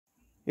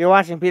You're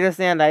watching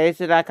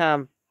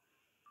petersan.youtube.com.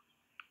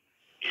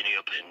 Any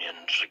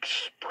opinions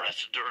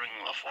expressed during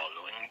the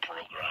following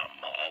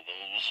program are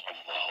those of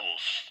the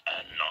host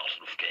and not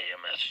of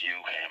KMSU,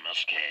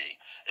 KMSK,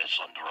 its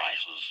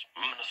underwriters,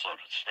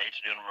 Minnesota State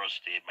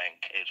University,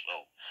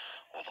 Mankato,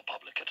 or the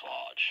public at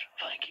large.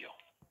 Thank you.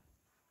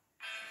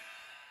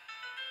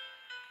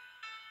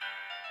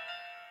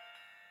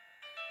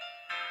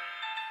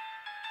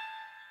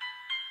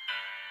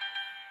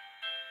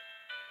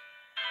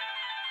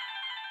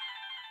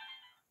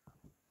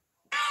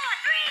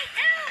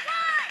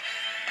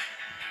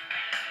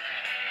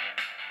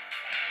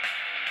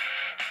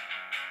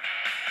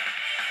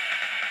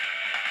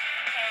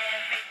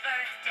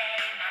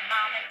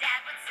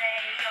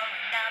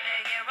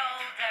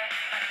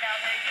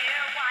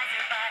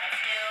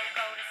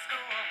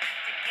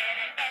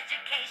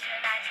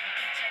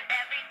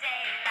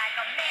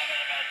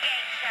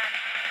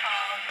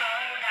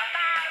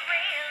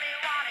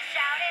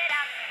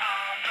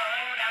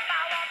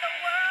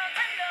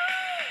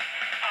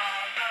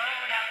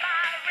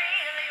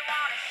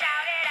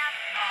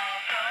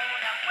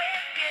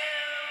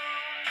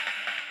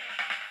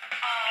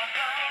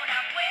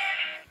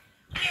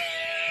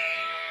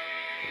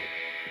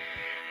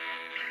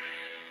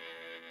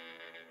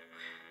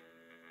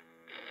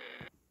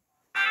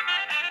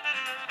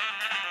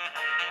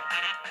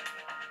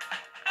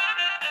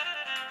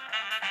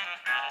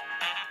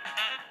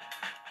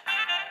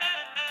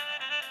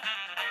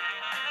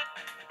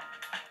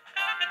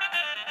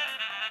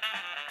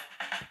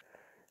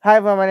 Hi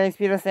everyone, my name is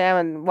Peter Sam,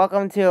 and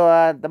welcome to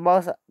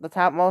the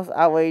top most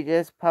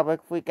outrageous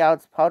public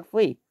freakouts part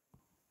 3.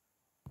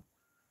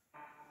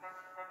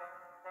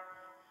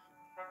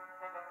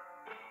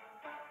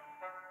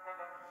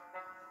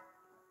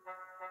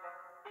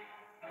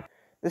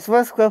 This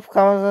first clip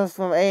comes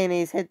from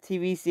A&E's hit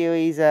TV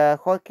series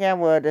Court Cam,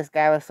 where this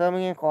guy was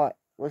filming in court.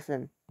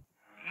 Listen.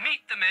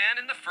 Meet the man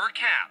in the fur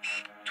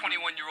caps,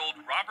 21-year-old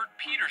Robert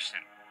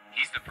Peterson.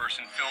 He's the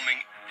person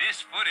filming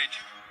this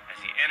footage as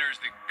he enters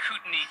the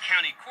Kootenai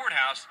County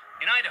Courthouse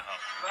in Idaho.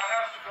 That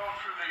has to go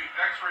through the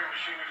X-ray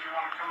machine if you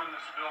want to come in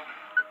this building.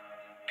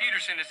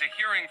 Peterson is a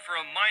hearing for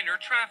a minor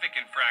traffic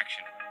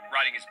infraction,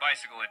 riding his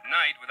bicycle at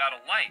night without a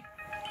light.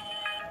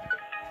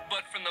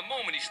 But from the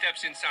moment he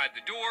steps inside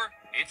the door,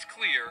 it's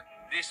clear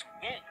this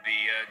won't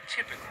be a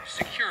typical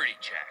security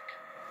check.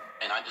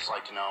 And I'd just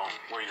like to know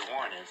where your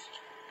warrant is.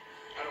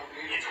 I don't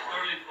need It's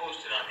clearly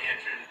posted on the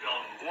entrance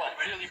building. What?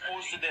 Clearly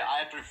posted that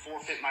I have to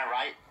forfeit my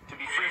right to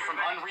be free from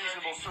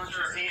unreasonable search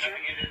and seizure?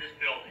 Coming into this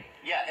building.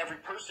 Yeah, every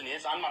person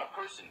is. I'm not a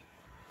person.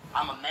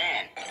 I'm a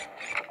man.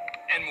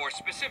 And more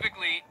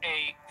specifically,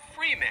 a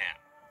free man.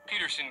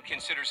 Peterson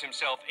considers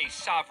himself a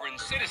sovereign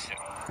citizen.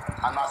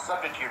 I'm not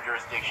subject to your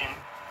jurisdiction,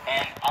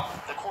 and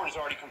the court has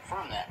already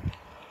confirmed that.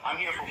 I'm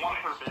here for one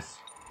purpose.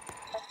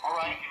 All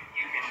right.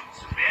 You can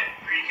submit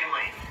or you can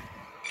leave.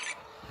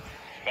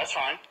 That's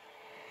fine.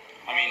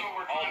 I mean,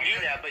 I'll do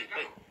that,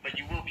 but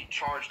you will be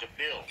charged a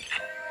bill.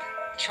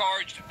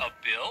 Charged a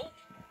bill?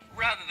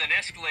 Rather than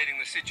escalating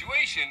the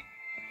situation,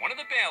 one of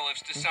the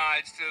bailiffs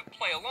decides to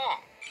play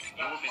along.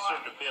 You will be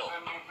served a bill.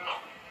 I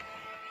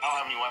don't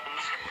have any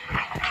weapons.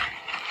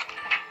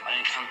 I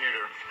didn't come here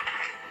to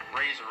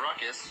raise a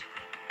ruckus.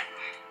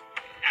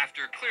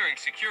 After clearing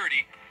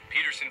security,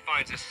 Peterson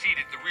finds a seat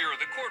at the rear of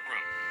the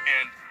courtroom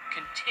and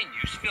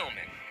continues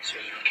filming.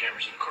 So there are no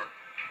cameras in the court.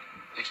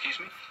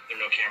 Excuse me? There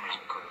are no cameras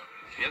in the courtroom.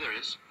 Yeah, there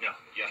is. No,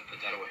 you have to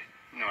put that away.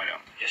 No, I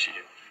don't. Yes, you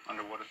do.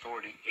 Under what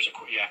authority?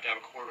 You have to have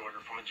a court order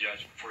from a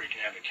judge before you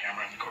can have a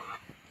camera in the courtroom.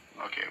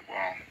 Okay,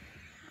 well,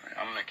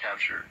 I'm going to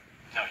capture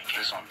No, you can't.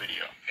 this on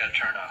video. You got to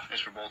turn it off.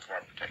 It's for both of our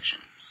protection.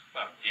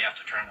 Well, you have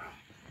to turn it off.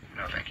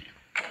 No, thank you.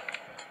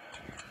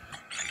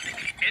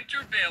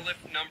 Enter bailiff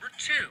number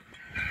 2.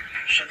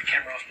 Shut the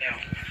camera off now.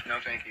 No,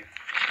 thank you.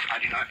 I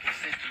do not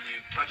consent to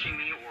you touching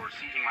me or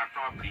seizing my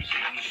property, so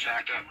you need to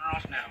Shut back the up. camera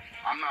off now.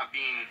 I'm not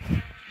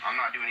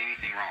doing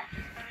anything wrong.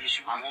 Yes,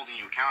 you I'm holding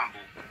you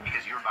accountable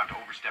because you're about to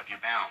overstep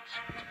your bounds.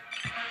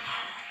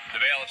 The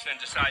bailiffs then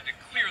decide to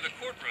clear the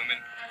courtroom and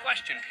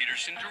question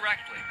Peterson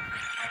directly.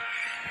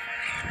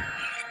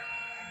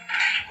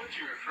 What's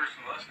your first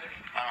and last name?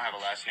 I don't have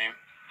a last name.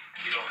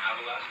 You don't have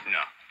a last name?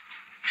 No.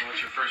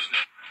 What's your first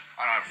name?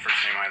 I don't have a first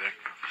name either.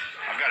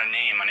 I've got a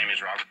name. My name is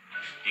Robert.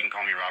 You can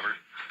call me Robert.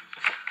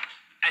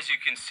 As you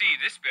can see,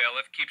 this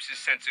bailiff keeps his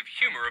sense of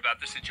humor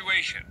about the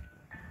situation.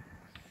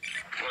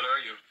 What are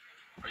you?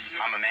 Are you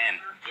human? I'm a man.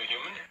 You're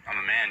human? I'm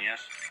a man,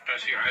 yes.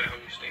 Pass your Idaho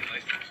state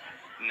license.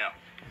 No,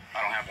 I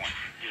don't have one.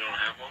 You don't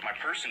have one? My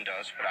person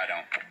does, but I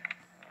don't.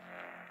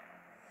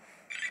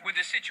 With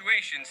the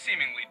situation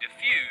seemingly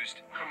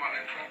diffused, Come on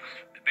in, folks.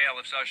 the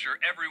bailiffs usher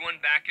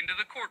everyone back into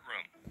the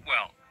courtroom.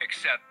 Well,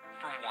 except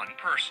for one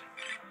person.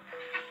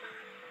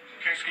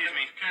 Okay, Excuse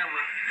me.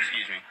 Camera.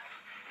 Excuse me.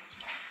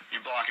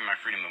 You're blocking my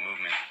freedom of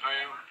movement. I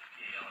am.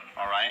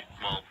 All right.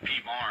 Well,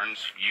 Pete Barnes,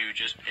 you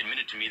just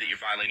admitted to me that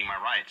you're violating my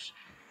rights.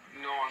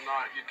 No, I'm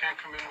not. You can't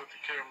come in with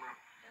the camera.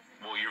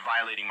 well, you're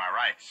violating my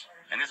rights.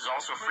 And this is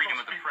also freedom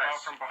of the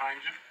press. From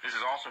behind you. This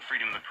is also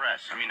freedom of the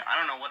press. I mean, I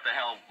don't know what the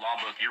hell law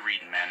book you're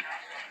reading, man,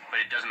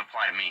 but it doesn't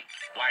apply to me.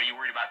 Why are you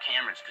worried about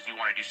cameras? Because you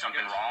want to do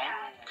something wrong?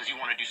 Because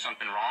you want to do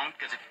something wrong?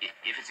 Because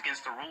if it's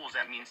against the rules,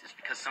 that means it's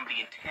because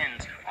somebody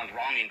intends on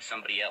wronging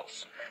somebody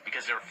else.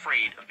 Because they're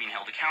afraid of being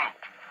held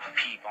accountable.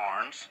 P.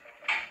 Barnes.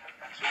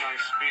 It's a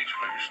nice speech,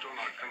 but you're still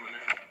not coming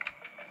in.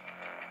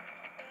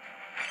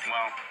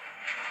 Well,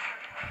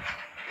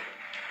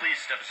 please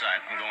step aside.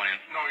 I'm going in.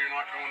 No, you're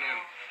not going in.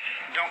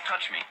 Don't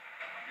touch me.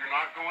 You're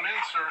not going in,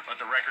 sir. Let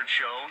the record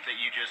show that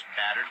you just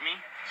battered me.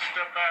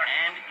 Step back.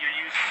 And you're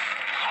using...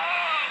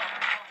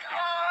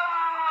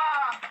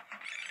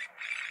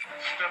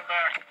 Step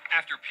back.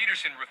 After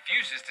Peterson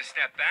refuses to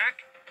step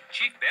back,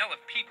 Chief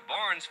Bailiff Pete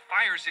Barnes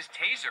fires his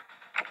taser.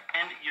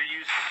 And you're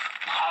using...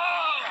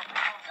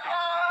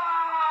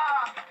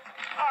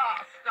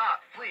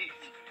 Stop, please.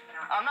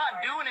 I'm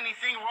not doing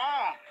anything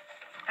wrong.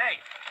 Hey,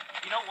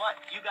 you know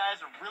what? You guys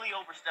are really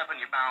overstepping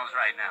your bounds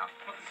right now.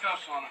 Put the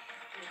cuffs on it.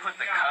 Put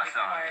the cuffs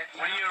on.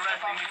 What are you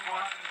arresting me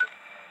for?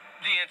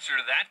 The answer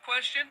to that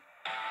question?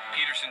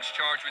 Peterson's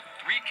charged with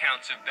 3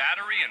 counts of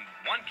battery and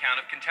 1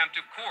 count of contempt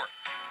of court.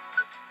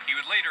 He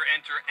would later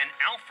enter an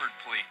Alford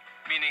plea,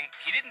 meaning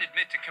he didn't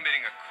admit to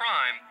committing a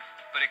crime,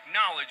 but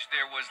acknowledged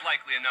there was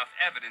likely enough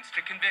evidence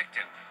to convict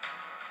him.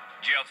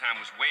 Jail time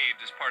was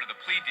waived as part of the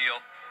plea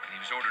deal, and he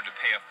was ordered to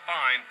pay a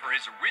fine for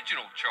his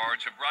original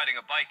charge of riding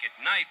a bike at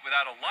night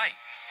without a light.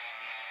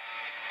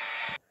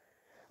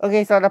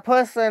 Okay, so the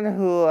person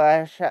who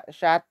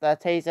shot the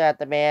taser at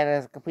the man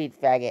is a complete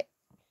faggot.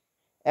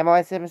 Am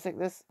I saying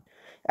this?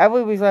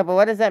 Everybody's like, but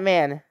what is that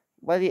man?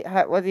 What do you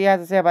have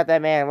to say about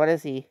that man? What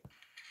is he?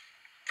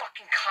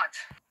 Fucking cunt.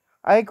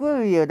 I agree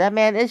with you. That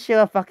man is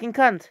sure a fucking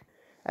cunt.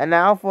 And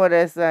now for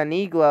this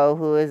Negro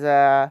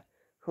her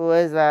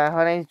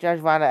name's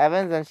Judge Rhonda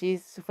Evans, and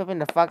she's flipping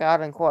the fuck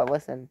out in court.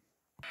 Listen.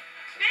 Be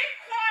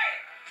quiet.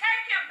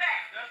 Take him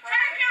back.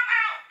 Take him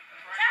out.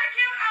 Take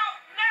him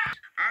out now.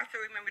 Also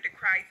remember the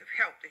cries of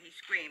help that he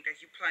screamed as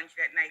you plunged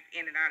that knife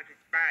in and out of his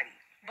body.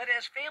 But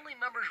as family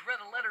members read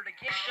a letter to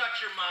get... Shut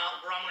your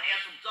mouth, or I'm going to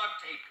have some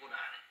duct tape put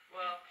on it.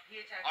 Well, he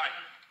attacked All right,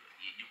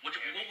 we'll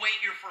wait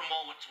here for a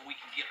moment so we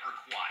can get her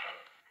quiet.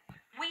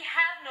 We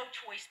have no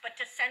choice but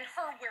to send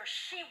her where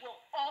she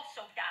will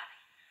also die.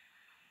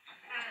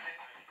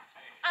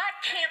 I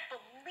can't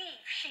believe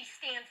she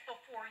stands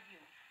before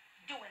you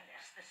doing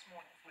this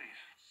morning. Please.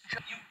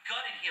 You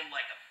gutted him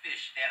like a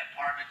fish in that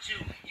apartment, too.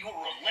 You were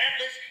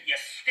relentless. You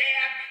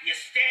stabbed, you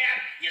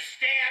stabbed, you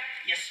stabbed,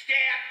 you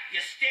stabbed,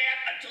 you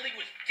stabbed until he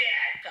was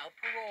dead. Without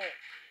parole.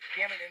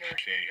 Damn it,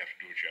 Say you have to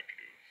do what you have to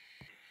do.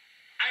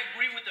 I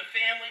agree with the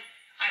family.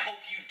 I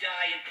hope you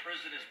die in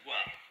prison as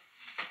well.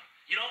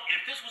 You know,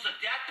 if this was a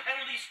death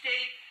penalty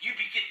state, you'd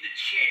be getting the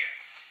chair.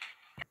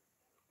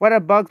 What a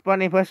Bugs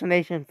Bunny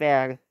impersonation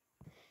fag.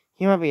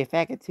 He might be a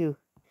faggot too.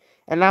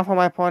 And now for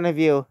my point of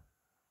view.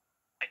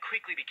 I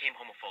quickly became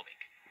homophobic.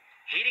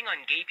 Hating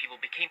on gay people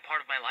became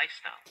part of my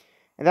lifestyle.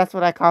 And that's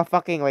what I call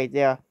fucking right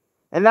there.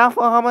 And now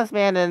for a homeless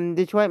man in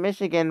Detroit,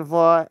 Michigan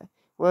we're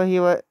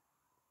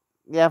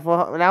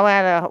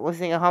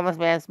seeing a homeless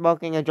man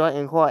smoking a joint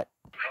in court.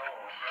 We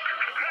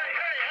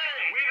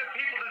the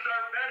people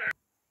deserve better.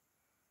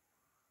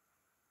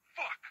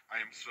 Fuck!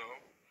 I am so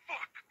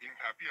fucking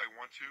happy I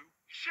want to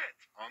shit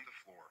on the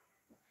floor.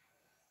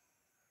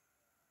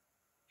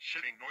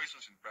 Shitting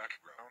noises in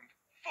background.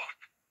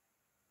 Fuck!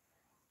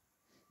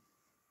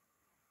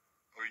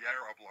 Oh yeah,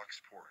 Roblox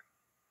porn.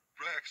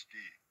 Rex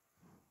D.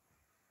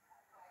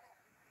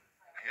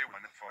 Hey,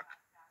 wanna fuck?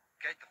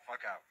 Get the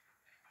fuck out.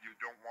 You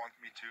don't want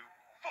me to?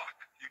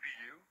 Fuck! You be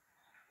you?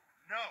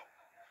 No!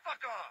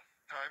 Fuck off!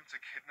 Time to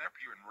kidnap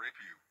you and rape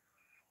you.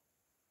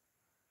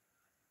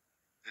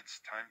 It's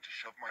time to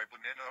shove my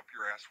banana up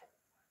your asshole.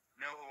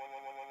 No!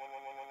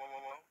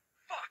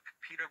 Fuck!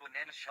 Peter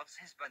Banana shoves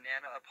his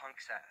banana up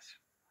Hunk's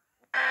ass.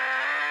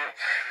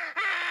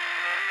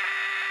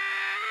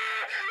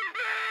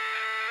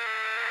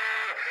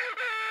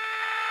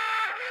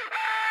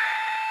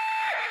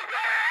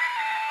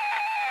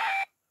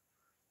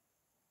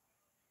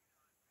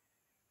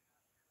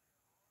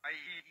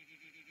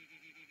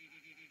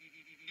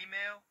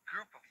 Email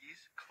group of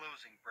these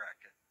closing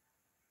bracket.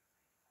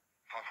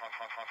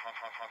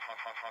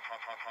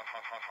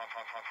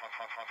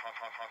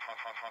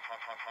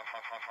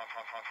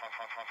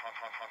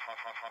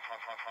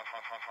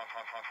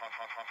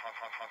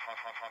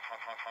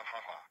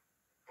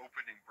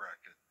 Opening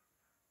bracket.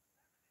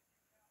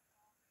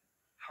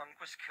 Hunk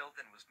was killed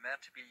and was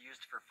meant to be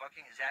used for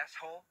fucking his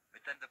asshole,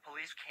 but then the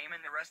police came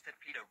and arrested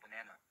Peter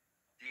Banana.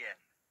 The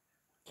end.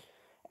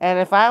 And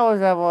if I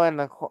was ever in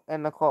the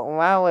courtroom,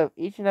 I would whip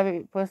each and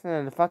every person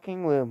in the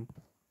fucking room.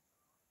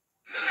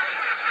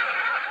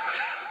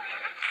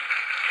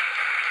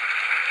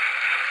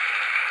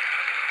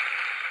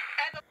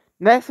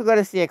 Next, we're going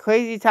to see a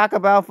crazy Taco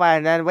Bell fight,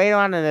 and then later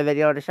on in the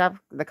video,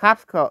 the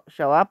cops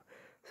show up.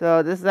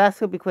 So that's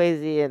super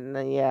crazy,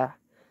 and yeah,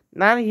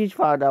 not a huge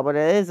part though, but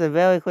it is a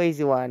very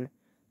crazy one.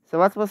 So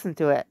let's listen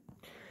to it.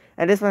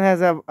 And this one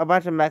has a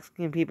bunch of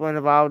Mexican people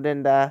involved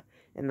in the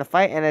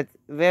fight, and it's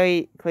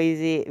very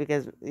crazy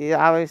because you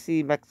always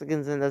see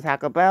Mexicans in the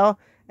Taco Bell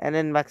and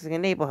in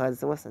Mexican neighborhoods.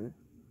 So listen.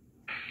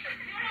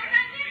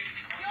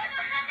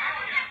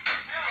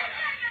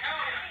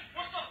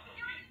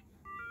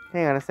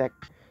 Hang on a sec.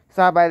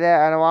 Sorry about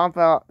that. An alarm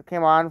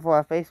came on for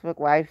a Facebook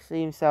live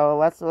stream, so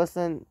let's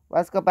listen.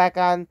 Let's go back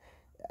on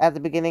at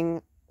the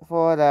beginning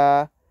for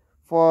the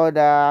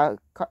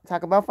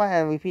Taco Bell fight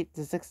and repeat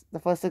the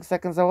first 6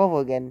 seconds all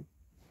over again.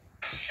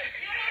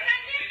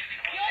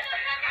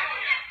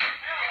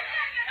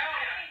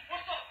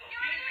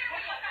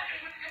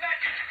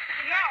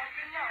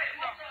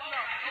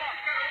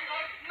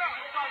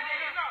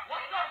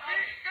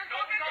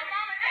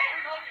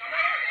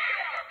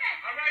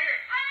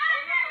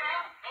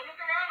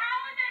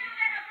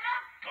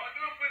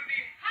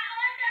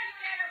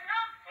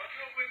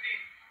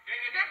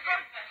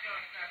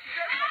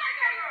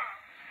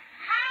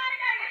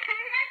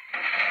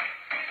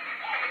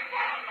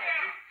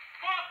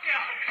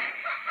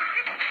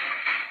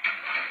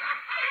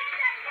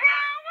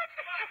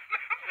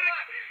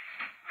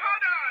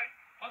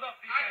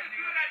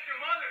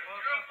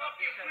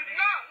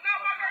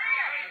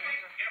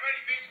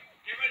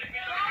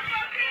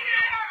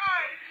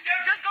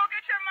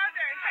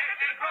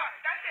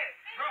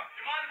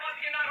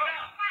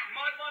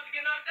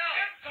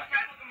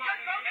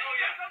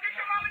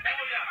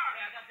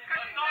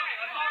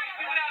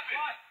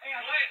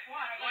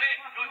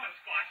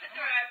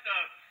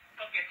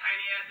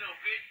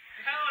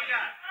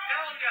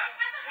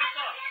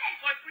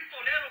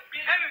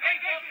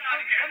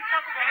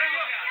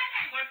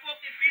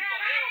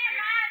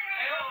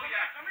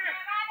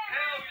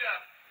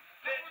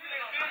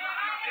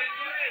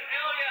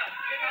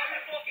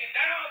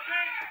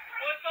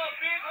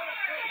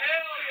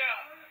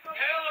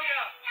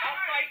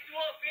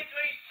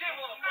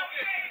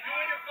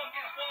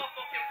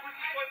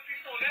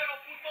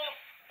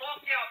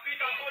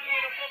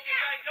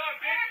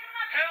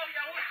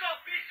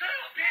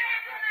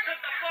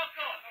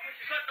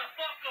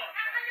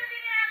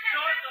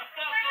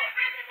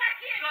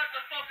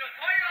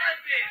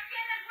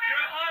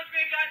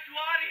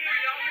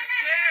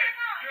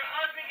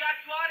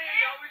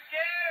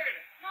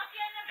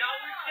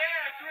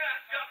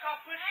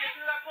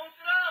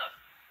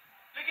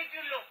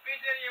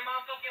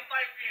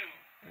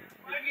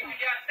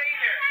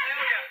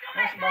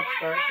 That's about to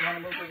start.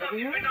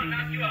 You want to move the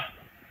video?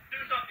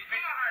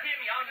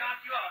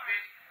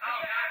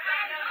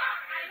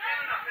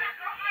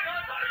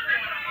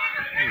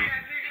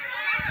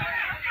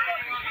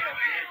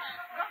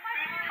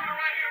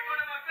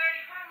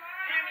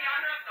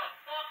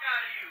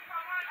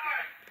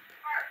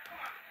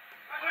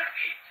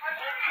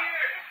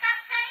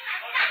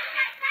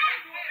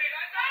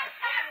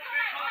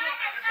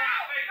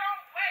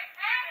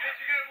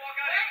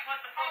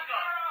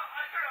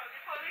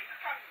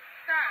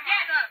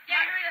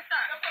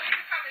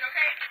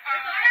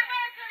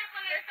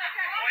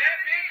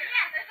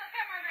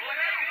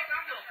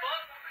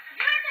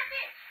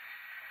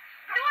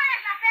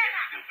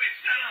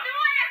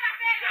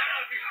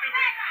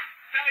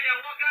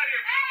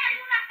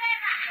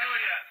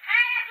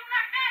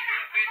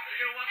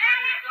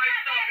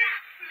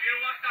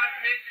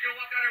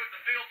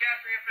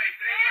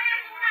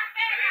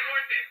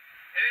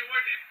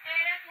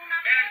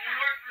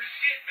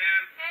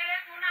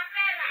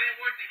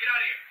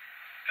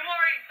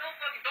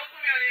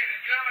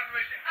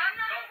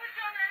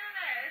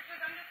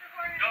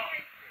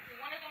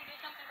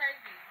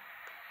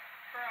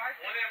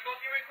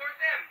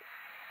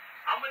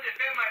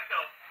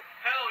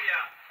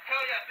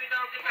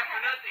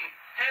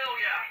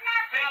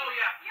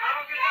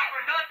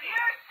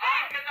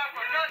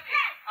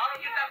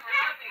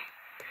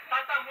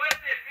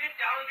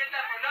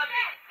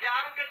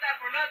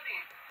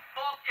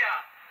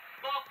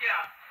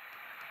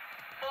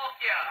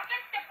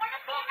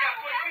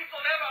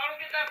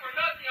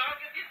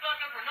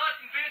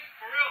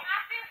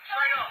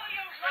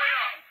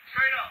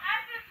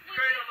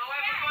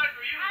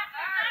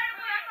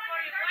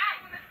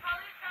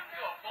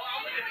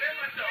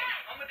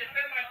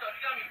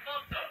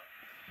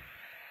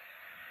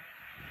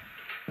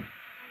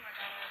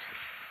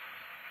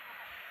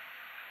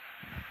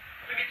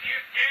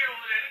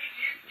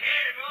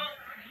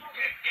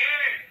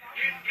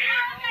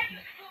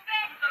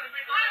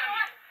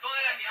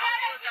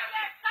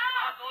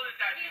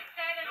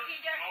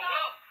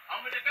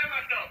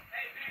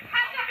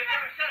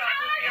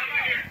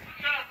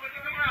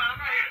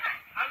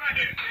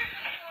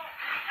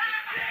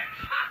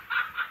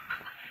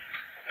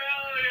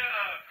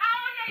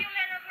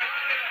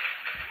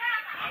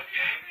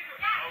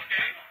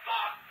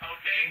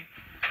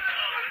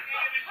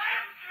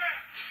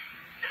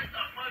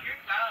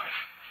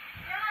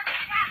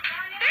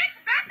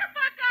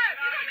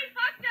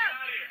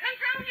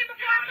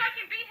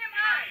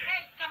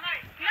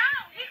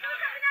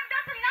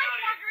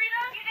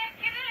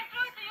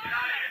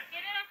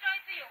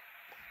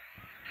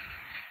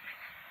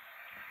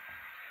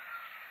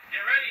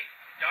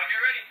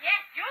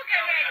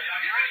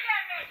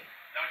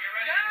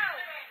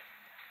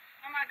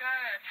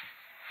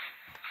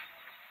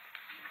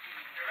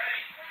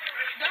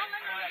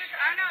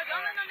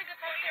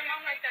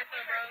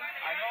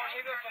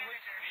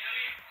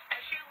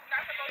 And she was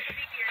not supposed to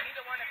be here,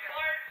 neither one of them.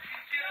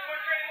 She doesn't work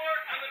here anymore.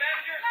 I'm the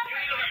manager. You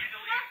need to leave.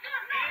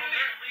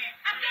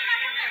 I'm the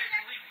manager.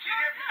 She's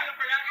here picking up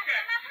her last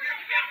check. She's here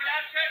picking up her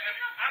last check.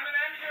 I'm the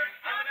manager.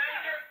 I'm the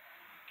manager.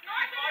 She's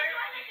fired.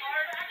 She's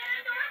fired. She's here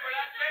picking up her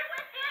last check.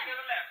 She's to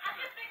the left.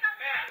 Ma'am.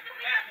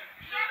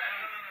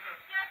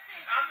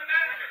 I'm the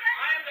manager.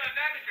 I am the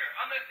manager.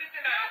 I'm the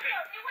assistant manager.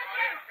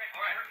 Okay.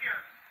 All right. We're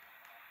here.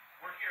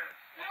 We're here.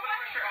 Put on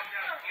my shirt.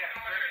 Yeah.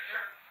 Put on my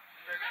shirt.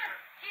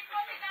 He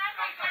told me that I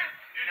was there.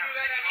 You do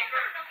that at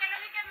first. Okay,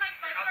 let me get my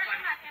purse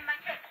and my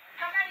check.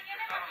 Somebody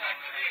get it. The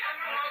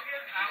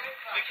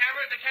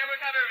cameras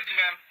have everything,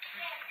 ma'am.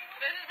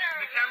 This is her.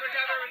 The cameras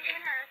have everything.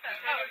 The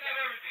cameras have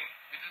everything.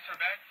 Is this her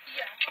bag?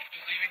 Yeah.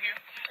 Just leave it here.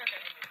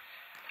 Okay. Just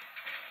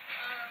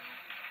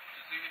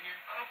leave it here.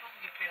 I don't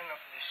fucking get paid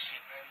enough for this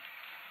shit, man.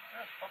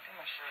 I'm fucking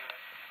my shirt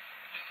up.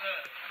 Just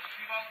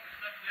leave all of the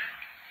stuff there.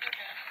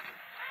 Okay.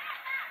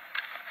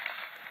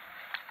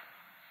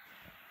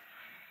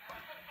 Oh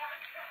my god.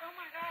 Oh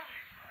my god.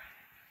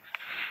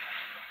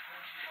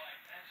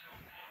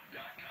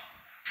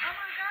 Oh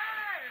my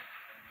god.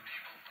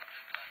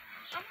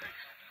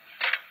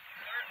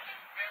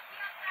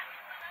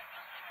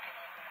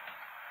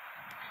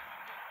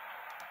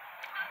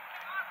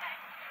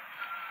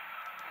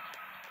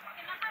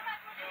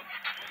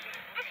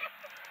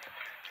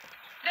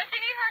 Does she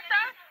need her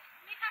stuff?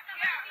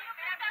 Yeah. She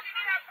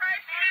need her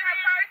purse. She need her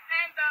purse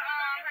and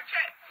her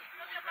check.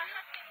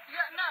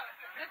 Yeah, no.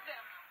 This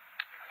them.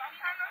 I'm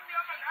trying to see.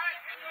 Oh my god.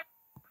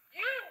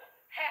 You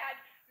had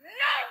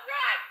no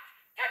right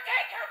to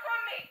take her from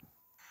me.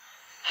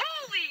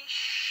 Holy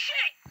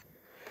shit!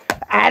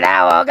 And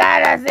now we're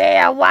gonna see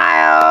a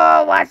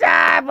wild what's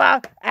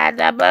up at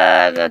the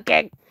Burger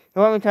King.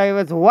 Let me tell you,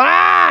 it's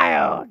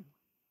wild.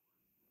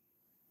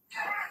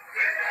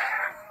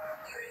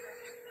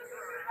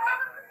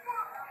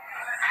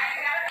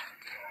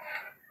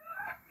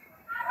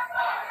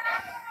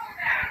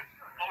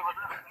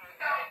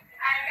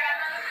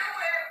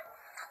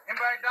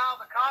 Anybody dial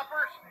the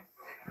coppers?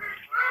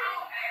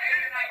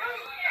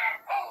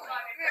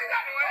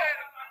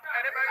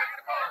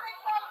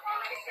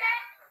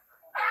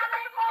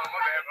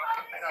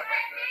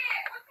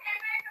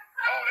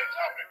 Oh, they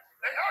jumping.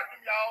 They hurt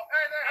him, y'all.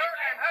 Hey, they hurt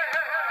him. Hey.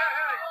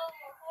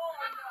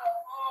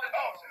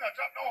 Oh, she done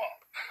jumped on her.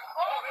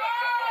 Oh, they done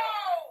jumped on her.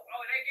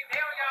 Oh, they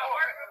on y'all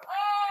work.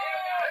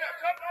 They done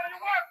jumped on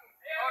your worker.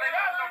 Oh, they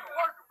got on the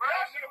worker, bro.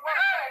 Y'all should have been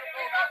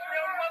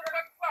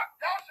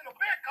Y'all should have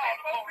been called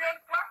the police.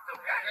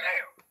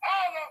 Goddamn.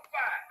 All of them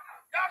fine.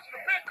 Y'all should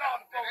have been called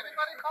the police.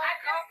 Anybody call the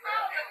cops?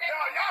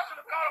 Y'all should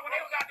have called them when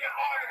they was out there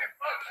arguing in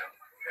person.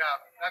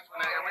 Yeah, that's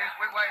when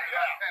we waited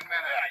about 10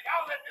 minutes. Yeah,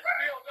 y'all let this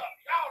build up.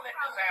 Y'all let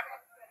this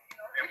happen.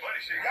 And what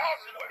is she? Y'all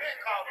should have been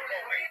called the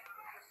police.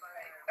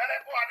 Now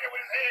that boy out there with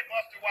his head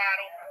busted wide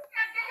open.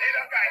 He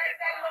done got hit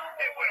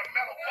with a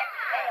metal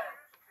fucking bone.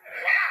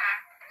 Why?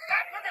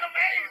 Stop looking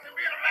amazed and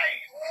being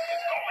amazed.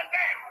 It's going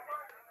down.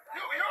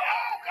 You,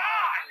 oh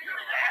God. You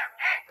need to have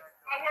act.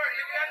 My word,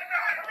 you got to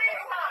know.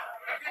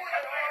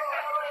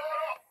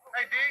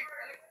 Hey, D,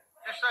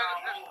 just say that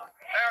this.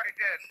 They already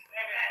did.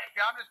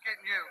 Yeah, I'm just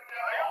getting you.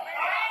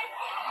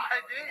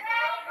 Hey, D.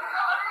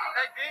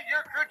 Hey, D,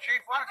 you're crew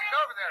chief. Why don't you go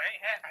over there?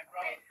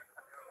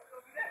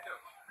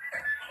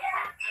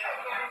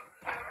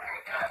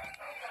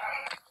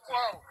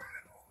 Whoa.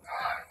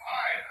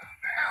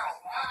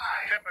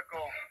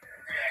 Typical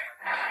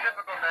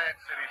day in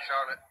City,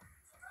 Charlotte.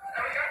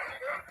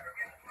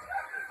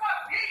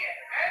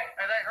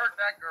 Hey, they hurt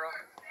that girl.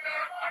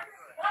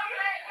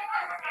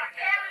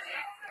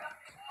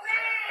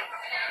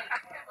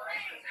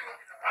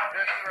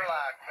 Just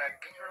relax, baby.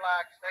 Just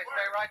relax.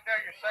 Stay right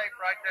there. You're safe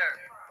right there.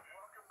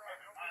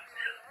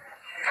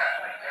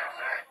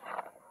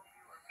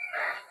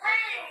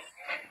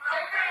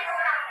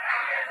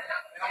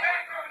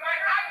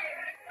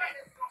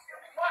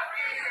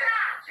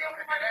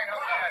 It ain't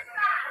okay.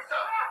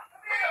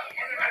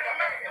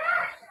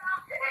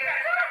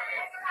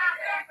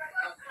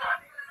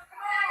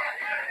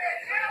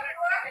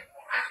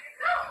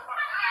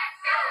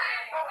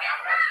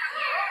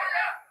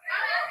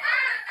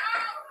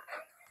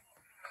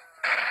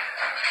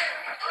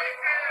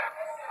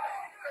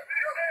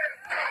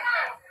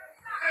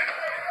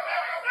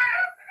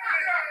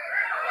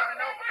 Let me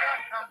know if the gun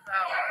comes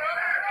out.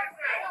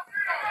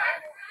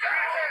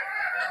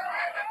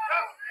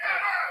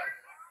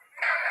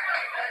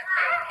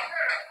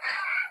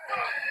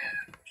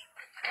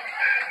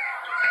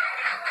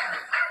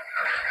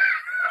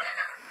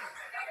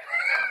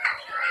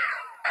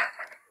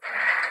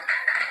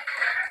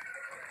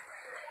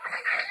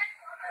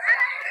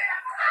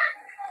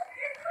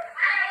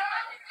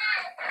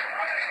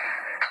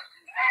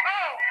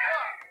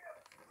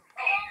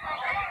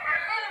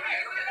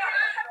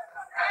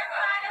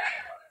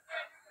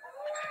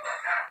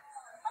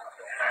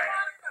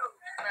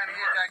 Man, he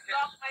hit that kid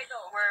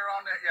square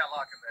on the... Yeah,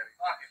 lock it, baby.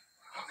 Lock it.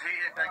 He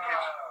hit that kid...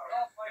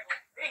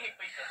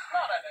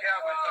 Yeah,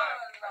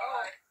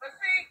 But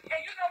see,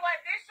 and you know what?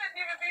 This shouldn't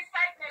even be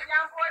fighting that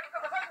young boy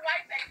because of his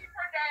wife that keep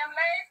her damn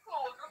legs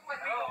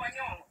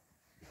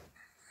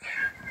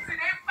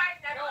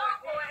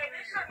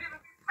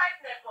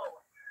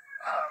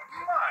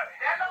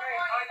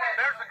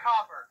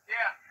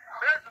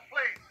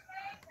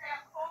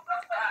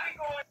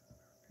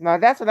Now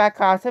that's what I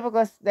call a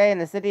typical day in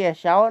the city of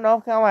Charlotte,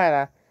 North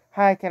Carolina.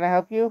 Hi, can I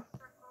help you? What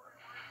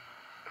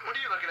are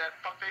you looking at,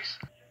 fuckface?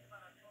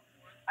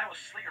 I will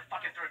slit your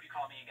fucking throat if you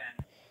call me again.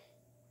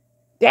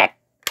 Dick!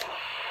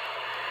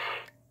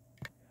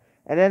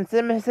 And then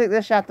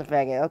just shot the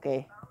faggot,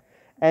 okay.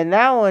 And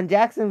now in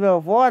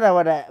Jacksonville, Florida,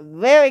 with a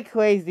very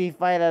crazy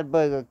fight at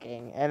Burger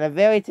King. And a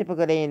very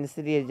typical day in the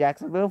city of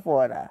Jacksonville,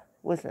 Florida.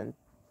 Listen.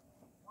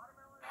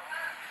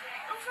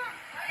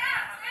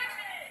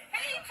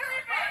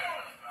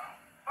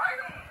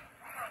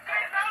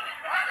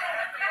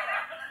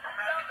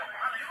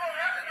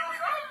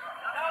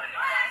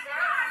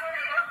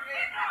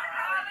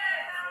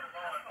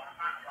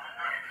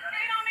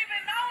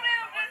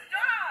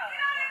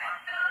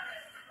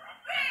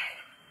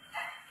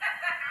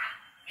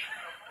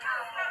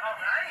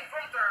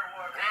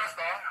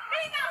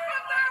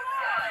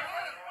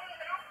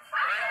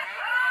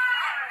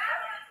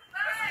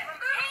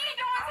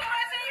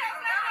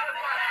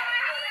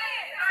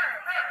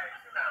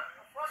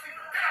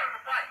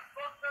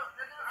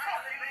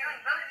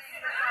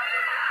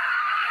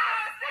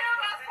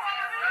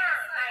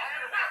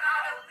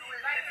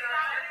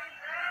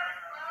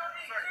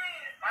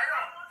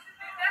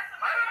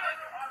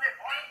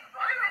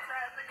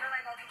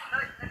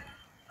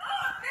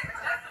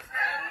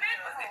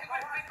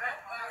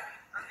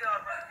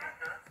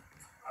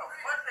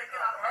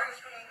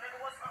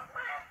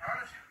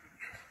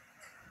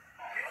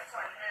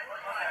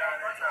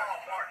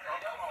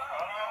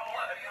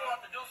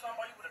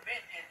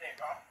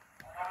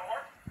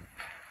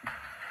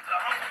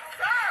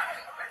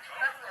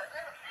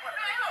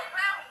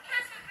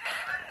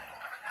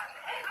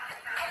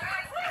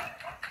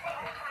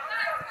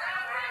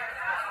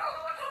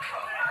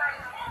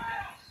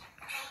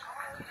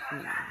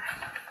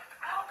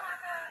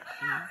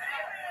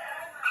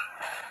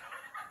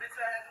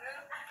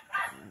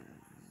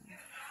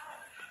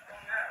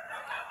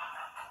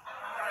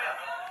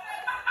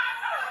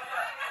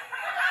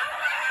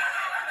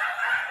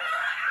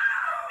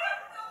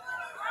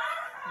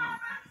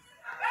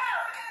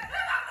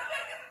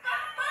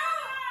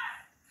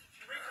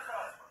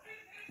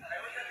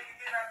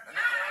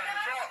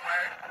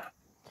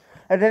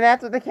 And then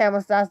after the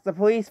camera stops, the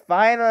police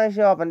finally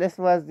show up, and this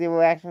was the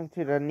reaction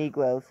to the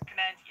Negroes. You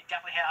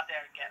definitely head out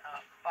there and get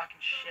fucking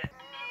shit.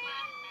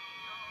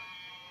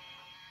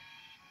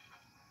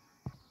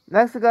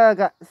 Next, we're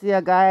gonna see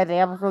a guy in the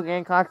episode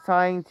getting caught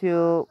trying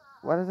to...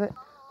 What is it?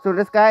 So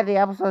this guy in the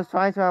episode is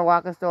trying to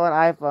unlock a stolen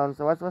iPhone,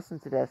 so let's listen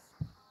to this.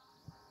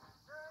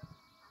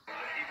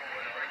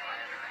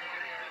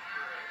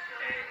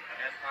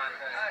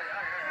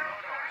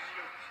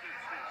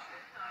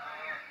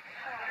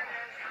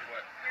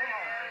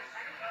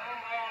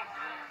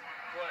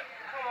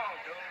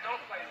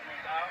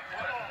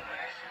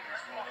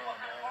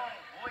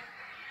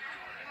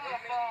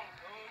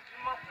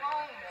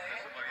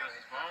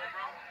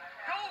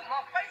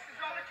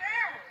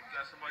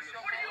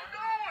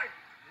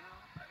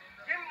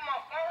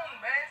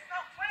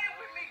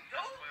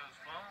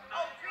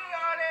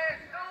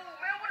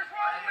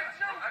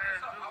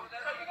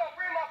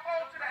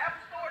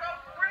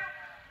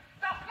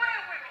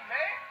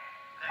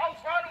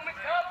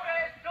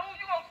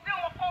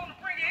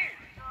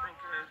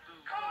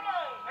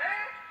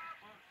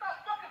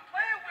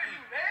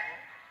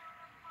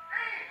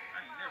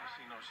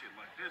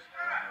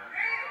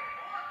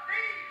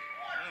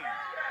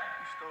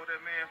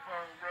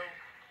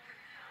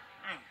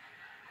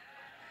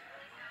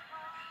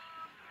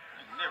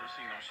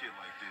 Seen no shit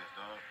like this,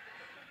 dog.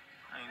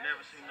 I ain't never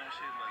seen no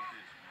shit like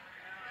this.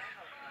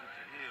 What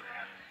the hell,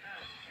 man?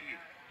 Shit.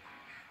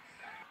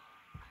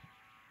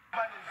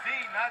 But it's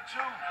Z, not you.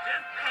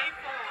 Just pay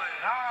for it.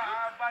 Nah,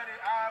 I invited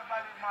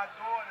my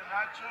daughter,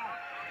 not you.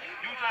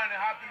 You trying to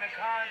hop in the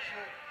con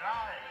shit. No.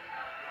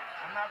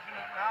 I'm not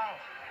finna, no.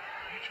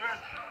 You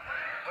tripping.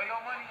 Where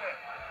your money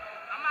at?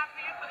 I'm not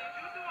paying for this.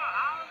 You doing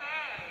all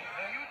that.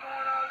 Man, you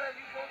doing all that,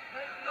 you supposed to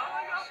pay for your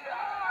own shit.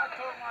 I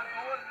told my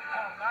daughter to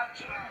come, not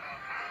you.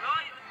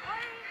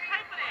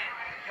 Pay for that.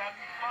 You got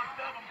me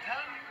fucked up, I'm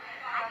telling you.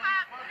 I'm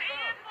not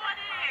paying for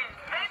this.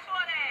 Pay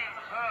for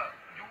that. Look,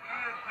 you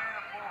is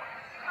paying for it.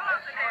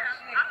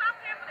 I'm not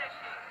paying for that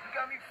shit. You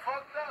got me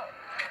fucked up.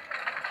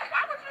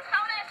 Why would you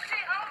throw that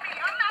shit on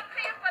me? I'm not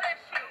paying for that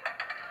shit.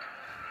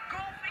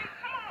 Goofy,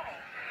 come on.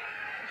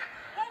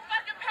 Who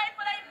fucking pay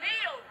for their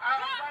bills? I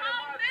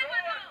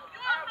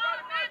invited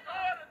my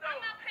daughter. I'm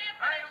not paying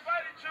for I that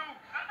invited you.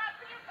 I'm not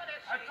paying for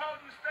that I shit. told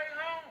you stay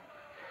home.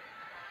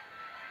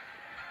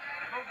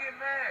 Don't get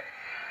mad.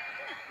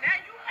 Now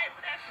you pay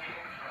for that shit.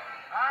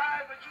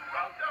 Alright, but you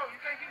broke though. You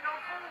can't get no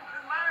food.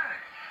 It's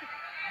mine.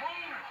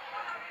 Move.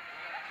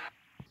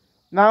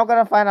 Now we're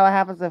gonna find out what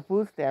happens if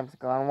food stamps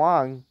gone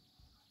wrong.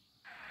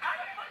 How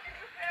the fuck did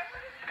you pay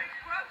for this big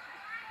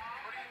groceries?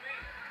 What do you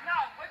mean?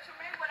 No, what you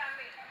mean what I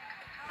mean?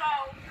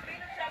 So, you mean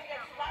to tell me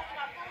that you lost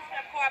my food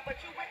stamp card, but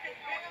you with this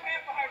bitch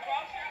man for her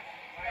groceries?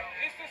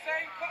 It's the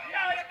same card.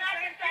 No, it's not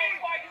the same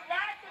card. You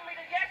lied to me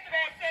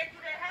yesterday and said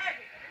you didn't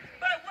have it.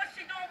 But what's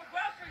she doing with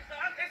groceries, though?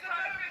 I'm just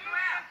trying to figure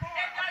out.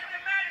 It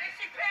doesn't matter. Is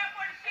she paying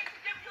for the shit?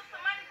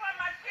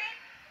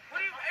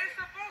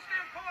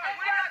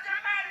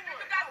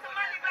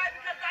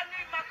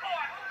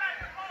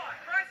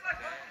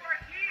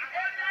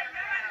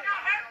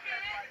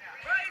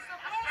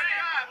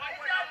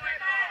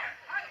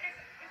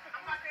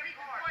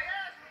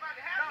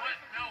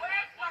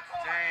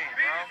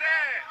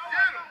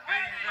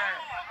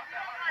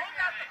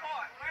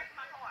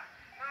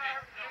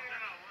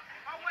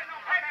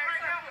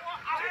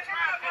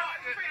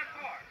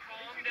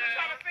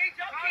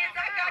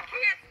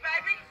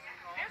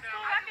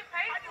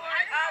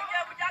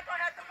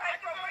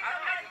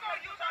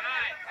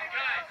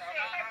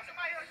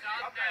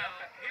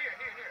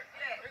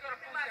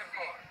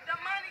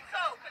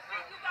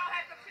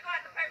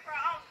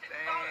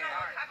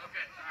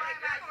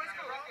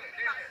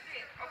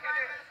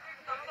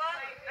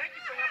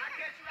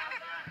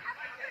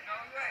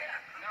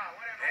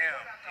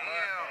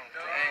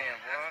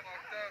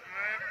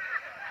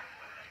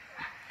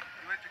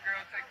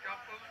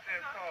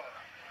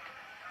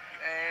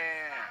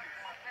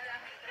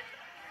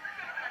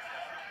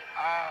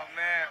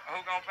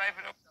 gonna pay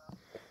for them?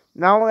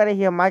 Now we're gonna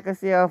hear Michael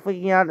Cera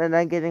freaking out and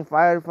then getting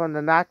fired from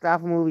the knocked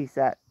off movie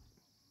set.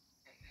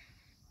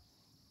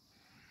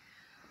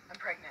 I'm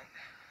pregnant.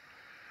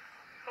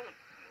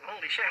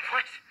 Holy shit,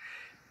 what?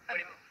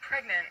 I'm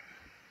pregnant.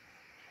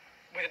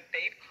 With a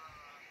baby?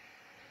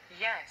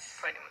 Yes.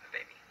 Pregnant with a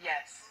baby?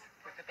 Yes,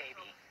 with a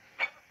baby.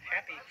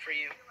 Happy for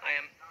you. I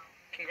am.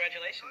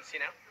 Congratulations, you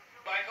know?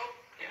 Michael,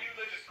 can you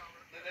let's just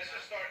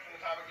start from the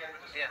top again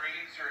with this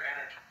raise your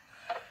energy.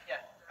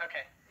 Yeah,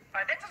 okay.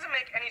 That doesn't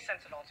make any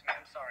sense at all to me.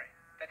 I'm sorry.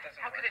 That doesn't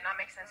How work. could it not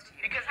make sense to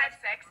you? Because we had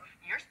sex,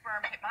 your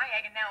sperm hit my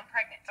egg, and now I'm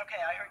pregnant. Okay,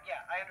 I heard,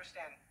 yeah, I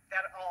understand.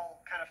 That all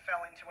kind of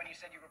fell into when you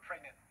said you were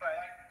pregnant, but...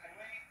 Can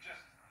we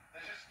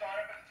let's just start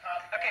up at the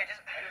top again. Okay,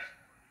 just can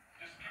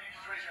you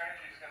just raise your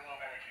energy? Just get a little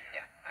energy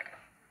here. Yeah, okay.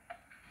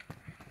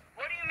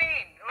 What do you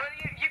mean?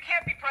 You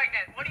can't be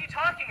pregnant. What are you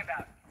talking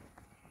about?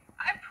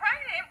 I'm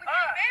pregnant with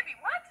your baby.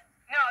 What?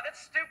 No, that's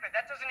stupid.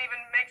 That doesn't even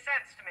make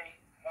sense to me.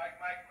 Mike.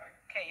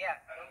 Okay,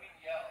 yeah. I don't mean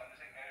yell, I'm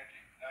just saying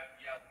energy, not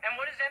yell. And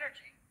what is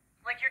energy?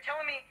 Like, you're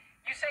telling me,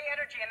 you say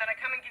energy, and then I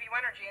come and give you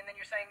energy, and then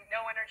you're saying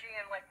no energy,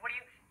 and like, what do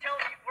you tell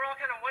me? We're all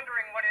kind of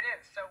wondering what it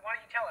is, so why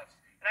don't you tell us?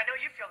 And I know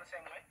you feel the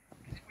same way,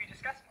 because we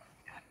discussed it. Are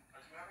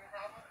you having a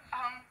problem?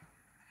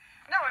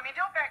 No, I mean,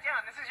 don't back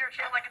down. This is your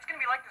channel. Like, it's going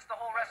to be like this the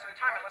whole rest of the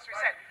time, unless we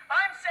say.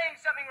 I'm saying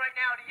something right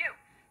now to you.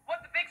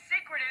 What the big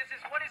secret is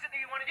what is it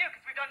that you want to do?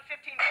 Because we've done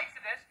 15 takes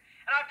of this,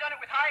 and I've done it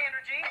with high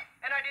energy,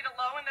 and I did it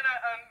low, and then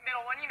a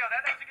middle one. You know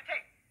that. That was a good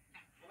take.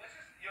 Well, let's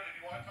just, if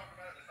you want to talk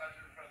about it, let's not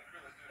do it in front of the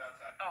crew. Let's do it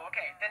outside. Oh,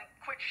 okay. Then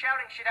quit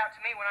shouting shit out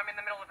to me when I'm in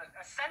the middle of a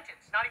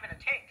sentence, not even a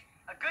take.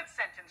 A good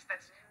sentence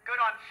that's good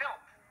on film.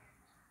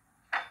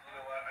 You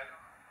know what? Do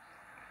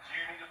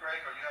you need a break?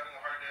 Are you having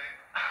a hard day?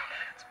 Oh,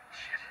 that's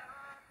bullshit.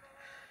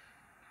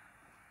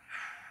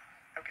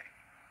 Okay.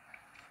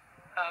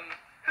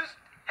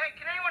 Hey,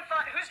 can anyone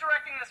find who's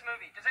directing this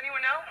movie? Does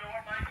anyone know? You know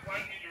what, Mike?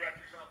 Why don't you direct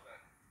yourself then?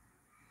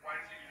 Why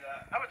don't you do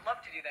that? I would love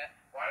to do that.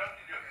 Why don't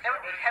you do it? That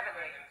would be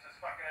heavenly. And it's just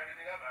fucking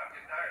everything up. I'm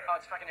getting tired. Oh,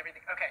 it's fucking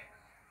everything. Okay.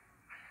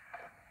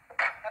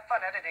 Have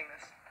fun editing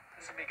this.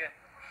 This will be good.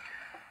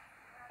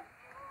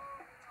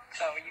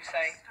 So you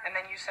say, and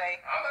then you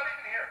say. I'm not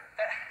even here.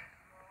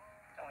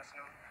 Don't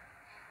listen to him.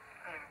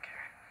 I don't even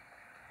care.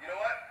 You know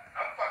what?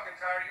 I'm fucking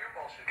tired of your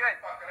bullshit. Good.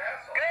 You fucking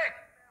asshole. Good.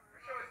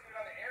 Your show isn't even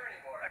on the air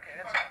anymore. Okay, You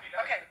that's fucking be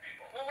nice okay. to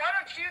people. Well, why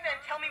don't you then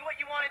tell me what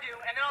you want to do,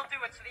 and then I'll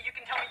do it so that you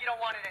can tell me you don't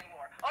want it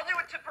anymore. I'll do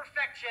it to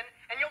perfection,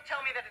 and you'll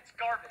tell me that it's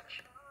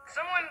garbage.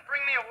 Someone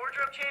bring me a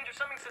wardrobe change or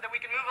something so that we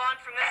can move on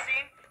from this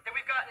scene that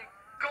we've gotten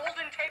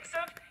golden takes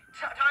of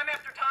time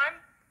after time,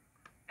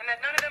 and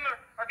that none of them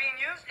are being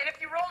used. And if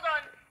you rolled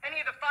on any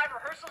of the 5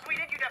 rehearsals we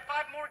did, you'd have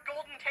 5 more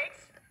golden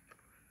takes.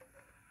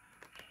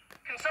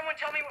 Can someone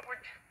tell me what we're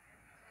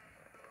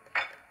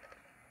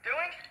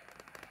doing?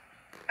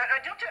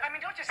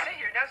 Don't just sit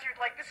here. Now you're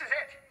like, this is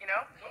it, you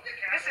know?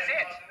 This is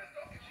it.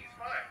 She's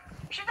fine.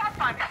 She's not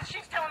fine because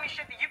she's telling me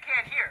shit that you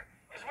can't hear.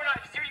 Because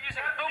you're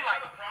using a boom mic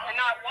and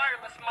not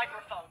wireless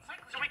microphones.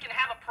 So we can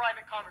have a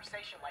private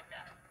conversation like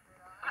that.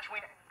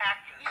 Between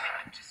actors. Yeah,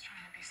 I'm just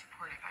trying to be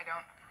supportive. I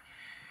don't...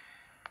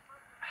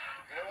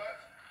 You know what?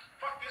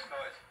 Fuck this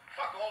noise.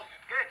 Fuck all of you.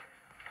 Good.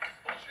 It's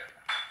bullshit.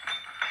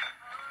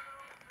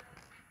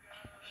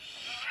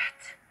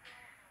 Shit.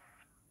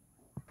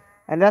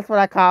 And that's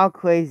what I call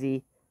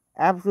crazy.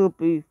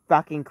 Absolutely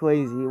fucking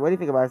crazy. What do you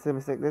think about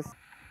Cinema Sickness? What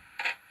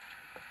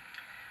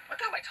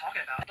the hell am I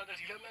talking about?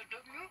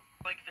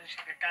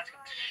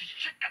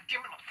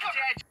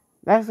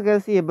 Next, we're gonna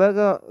see a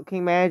Burger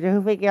King manager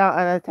who freaking out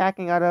and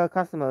attacking other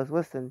customers.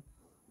 Listen.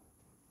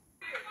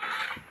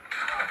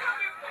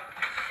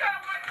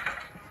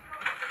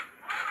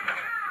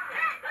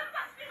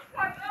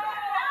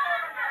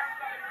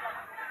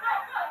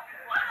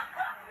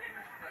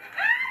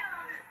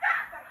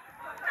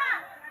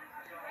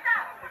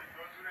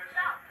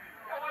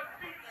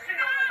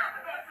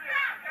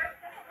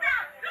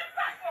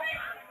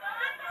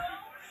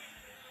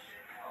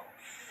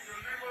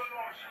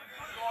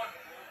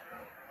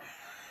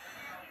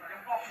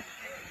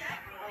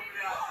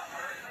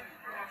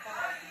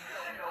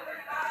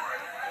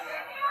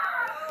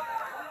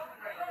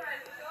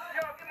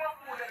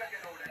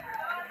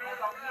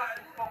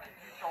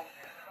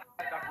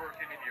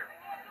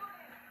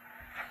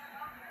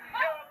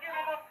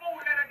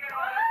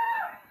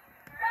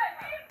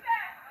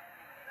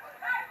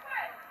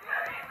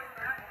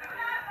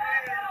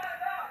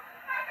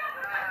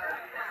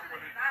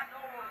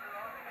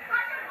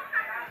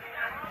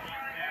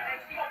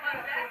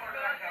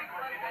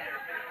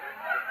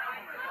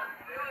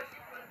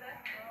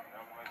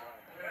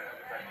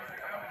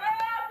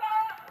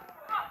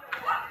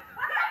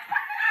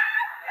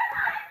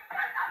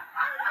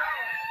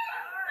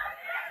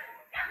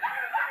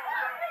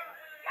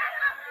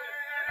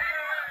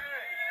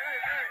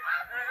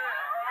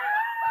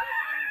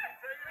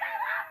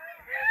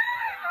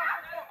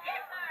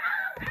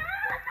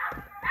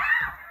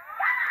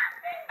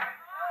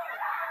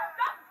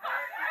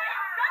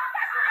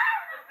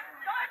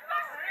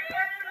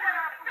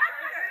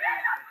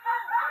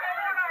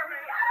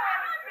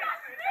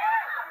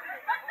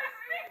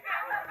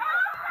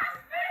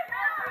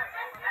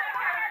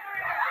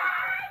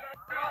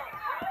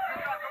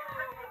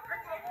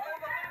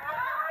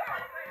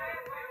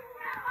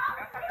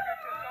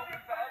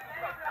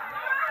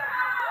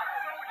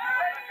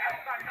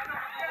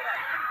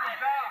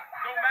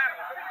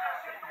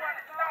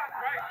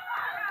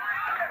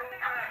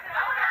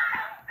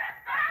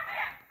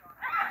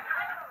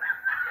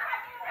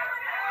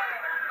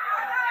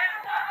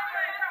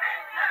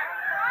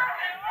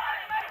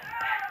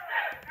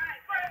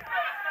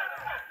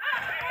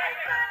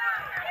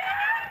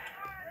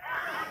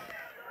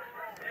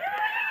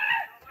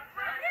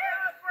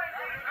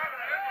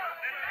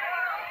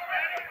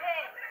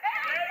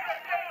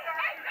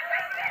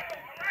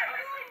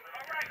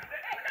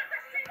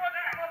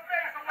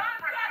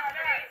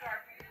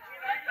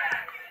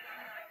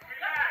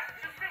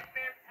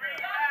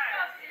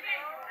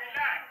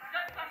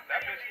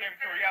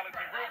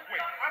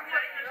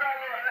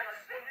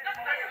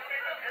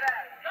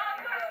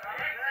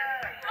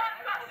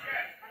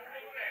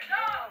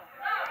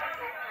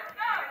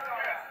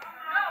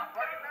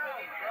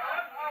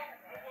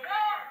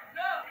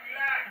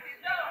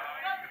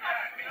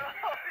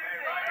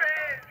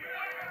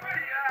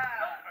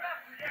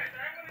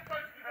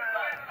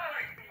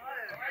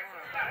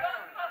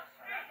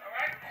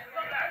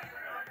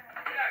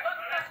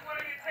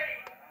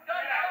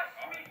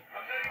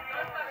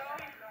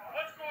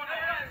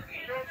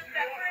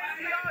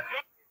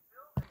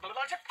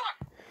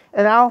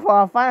 And now for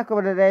our final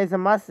couple of days, a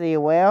must-see.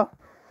 Well,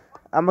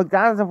 a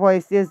McDonald's employee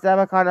steals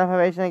debit card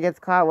information and gets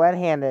caught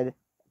red-handed.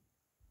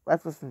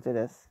 Let's listen to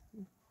this.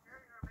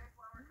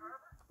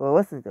 We'll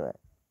listen to it.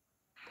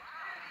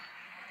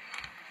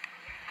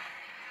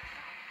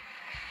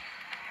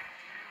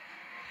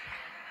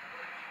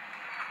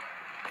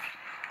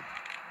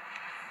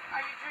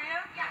 Are you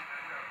Tria? Yeah.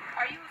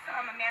 Are you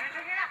a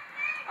manager here?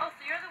 Oh,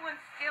 so you're the one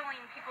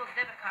stealing people's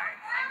debit cards.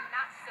 I'm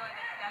not stealing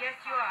it. Yes,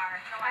 you are.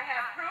 I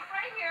have proof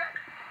right here.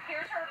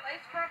 Here's her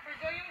lace front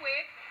Brazilian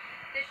wig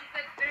that she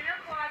said in her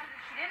closet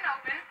that she didn't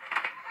open.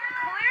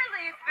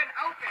 Clearly, it's been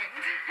opened.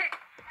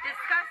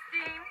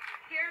 Disgusting.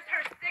 Here's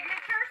her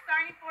signature,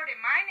 signing for it in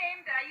my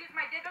name that I used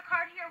my debit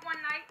card here one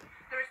night.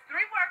 There's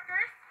 3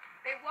 workers.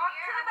 They walked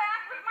to the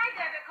back with my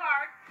debit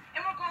card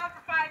and we're gone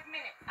for 5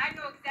 minutes. I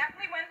know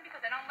exactly when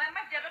because I don't let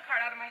my debit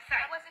card out of my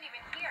sight. I wasn't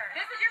even here.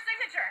 This is your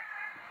signature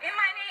in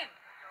my name.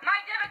 My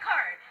debit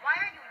card. Why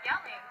are you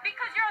yelling?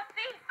 Because you're a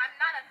thief. I'm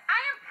not a I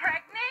am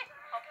pregnant.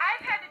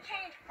 I've had to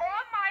change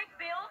all my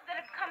bills that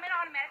have come in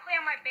automatically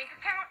on my bank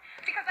account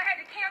because I had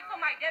to cancel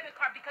my debit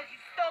card because you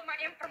stole my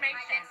information.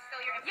 I didn't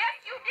steal your information. Yes,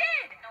 you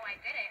did. No, I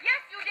didn't.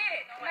 Yes, you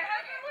did. My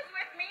husband was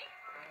with me.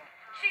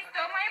 She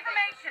stole my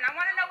information. I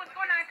want to know what's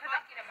going on.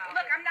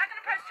 Look, I'm not going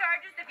to press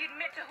charges if you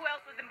admit to who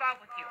else was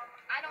involved with you.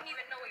 I don't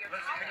even know what you're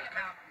talking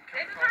about.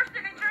 This is her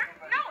signature.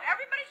 No,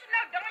 everybody should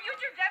know. Don't use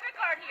your debit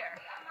card here.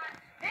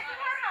 This is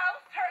her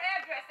house, her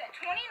address at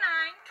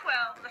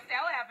 2912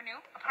 LaSalle Avenue,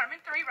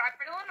 apartment 3,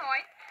 Rockford, Illinois.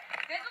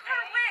 This is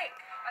her wig.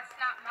 That's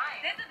not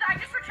mine. I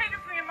just retrieved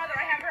it from your mother.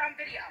 I have her on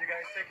video. You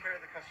guys take care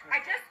of the customer. I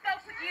just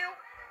spoke with you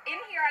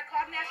in here. I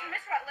called National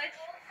Miss Rutledge.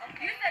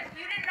 You said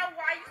you didn't know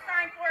why you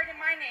signed for it in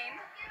my name.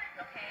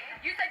 Okay.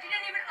 You said you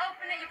didn't even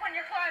open it. You put it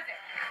in your closet.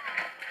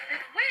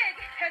 This wig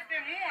has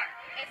been worn.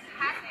 It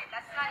hasn't.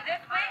 That's not This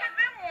wig has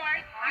been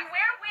worn. You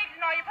wear wigs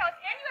in all your posts,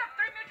 and you have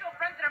 3 mutual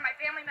friends that are my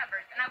family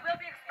members, and I will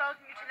be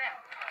exposing you to them.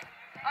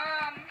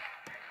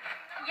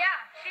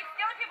 Yeah, she's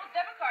stealing people's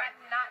debit cards.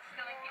 I'm not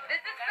stealing people.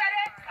 This is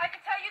FedEx. I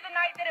can tell you the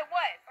night that it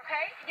was,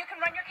 okay? You can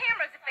run your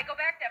cameras if they go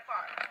back that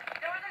far.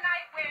 There was a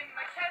night when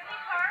McChesney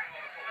Park. I'm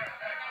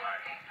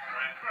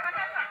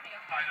not talking to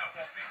you.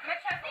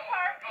 McChesney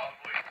Park,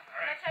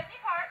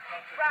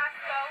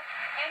 Roscoe,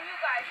 and you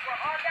guys were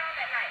all down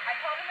that night. I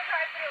told them to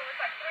drive through. It was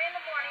like 3 in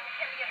the morning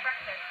to me at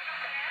breakfast.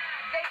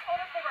 They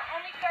told us they were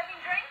only serving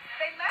drinks.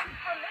 They left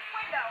from this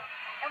window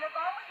and were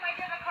gone with my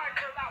debit card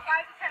for about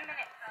 5 to 10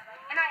 minutes.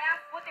 And I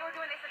asked what they were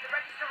doing. They said the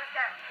register was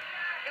down.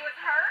 It was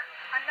her,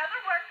 another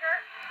worker,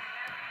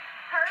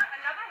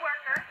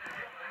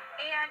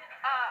 and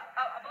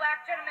a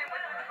black gentleman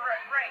with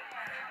braids.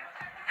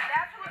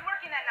 That's who was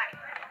working that night.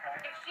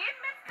 If she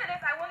admits to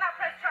this, I will not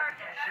press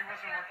charges. She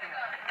wasn't working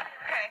on it.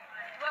 Okay.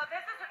 Well,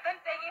 this is then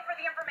they gave her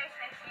the information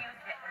and she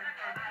used it.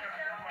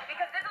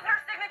 Because this is her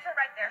signature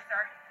right there,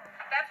 sir.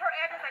 That's her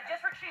address. I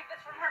just retrieved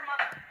this from her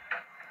mother.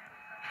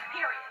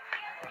 Period.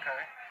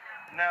 Okay.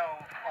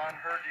 Now, on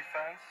her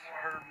defense,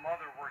 her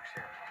mother works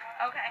here.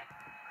 Okay.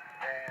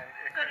 And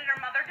it So did her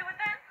mother do it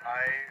then?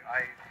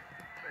 I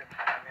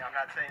mean, I'm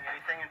not saying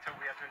anything until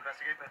we have to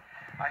investigate, but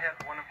I have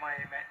one of my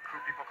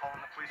crew people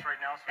calling the police right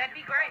now. So That'd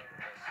be great.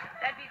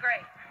 That'd be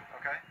great.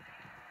 Okay.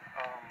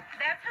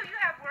 That's who you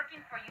have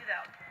working for you,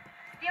 though.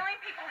 Stealing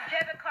people's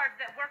debit cards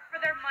that work for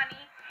their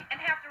money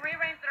and have to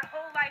rearrange their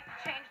whole life to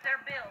change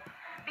their bills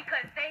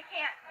because they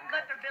can't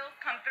let their bills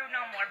come through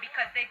no more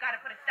because they've got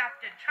to put a stop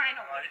to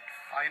China weeks.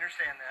 I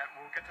understand that.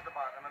 We'll get to the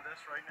bottom of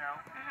this right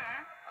now.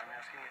 Mm-hmm. I'm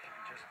asking if you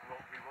can just,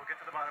 we will get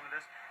to the bottom of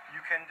this.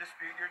 You can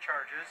dispute your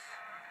charges.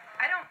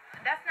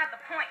 That's not the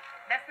point.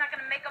 That's not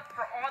going to make up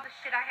for all the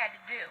shit I had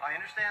to do. I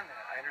understand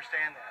that.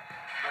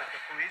 But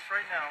the police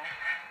right now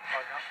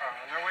are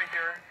on their way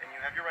here, and you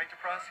have your right to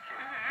prosecute.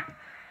 Mm-hmm.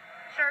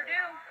 Sure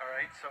do. All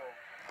right, so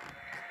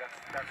that's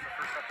the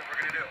first step that we're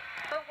going to do.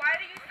 But why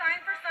do you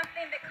sign for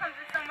something that comes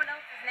in someone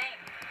else's name?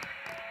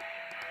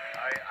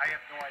 I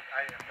have no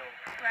idea.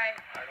 Right.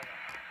 I don't know.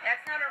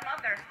 That's not her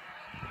mother.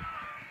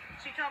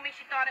 She told me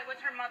she thought it was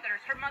her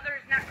mother's. Her mother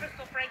is not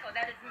Crystal Franco.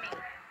 That is me.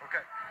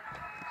 Okay.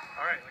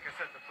 All right, like I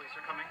said, the police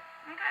are coming.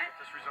 Okay. Get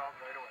this resolved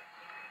right away.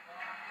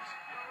 Just,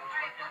 would you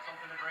like to have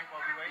something to drink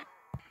while we wait?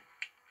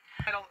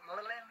 I don't...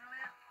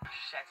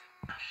 Shit.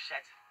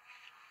 Shit.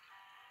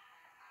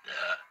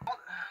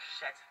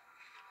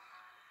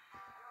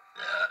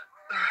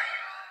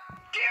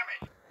 Damn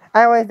it!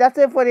 Anyways, that's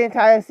it for the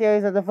entire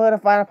series of the third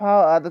and final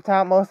part of the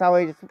top most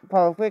outrageous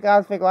public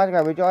freakouts. Freak watching,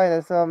 I enjoying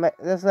this.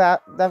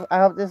 I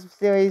hope this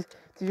series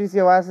teaches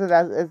you lessons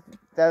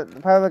the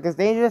public is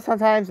dangerous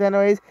sometimes.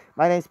 Anyways,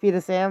 my name's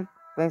Peter Sam.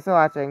 Thanks for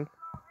watching.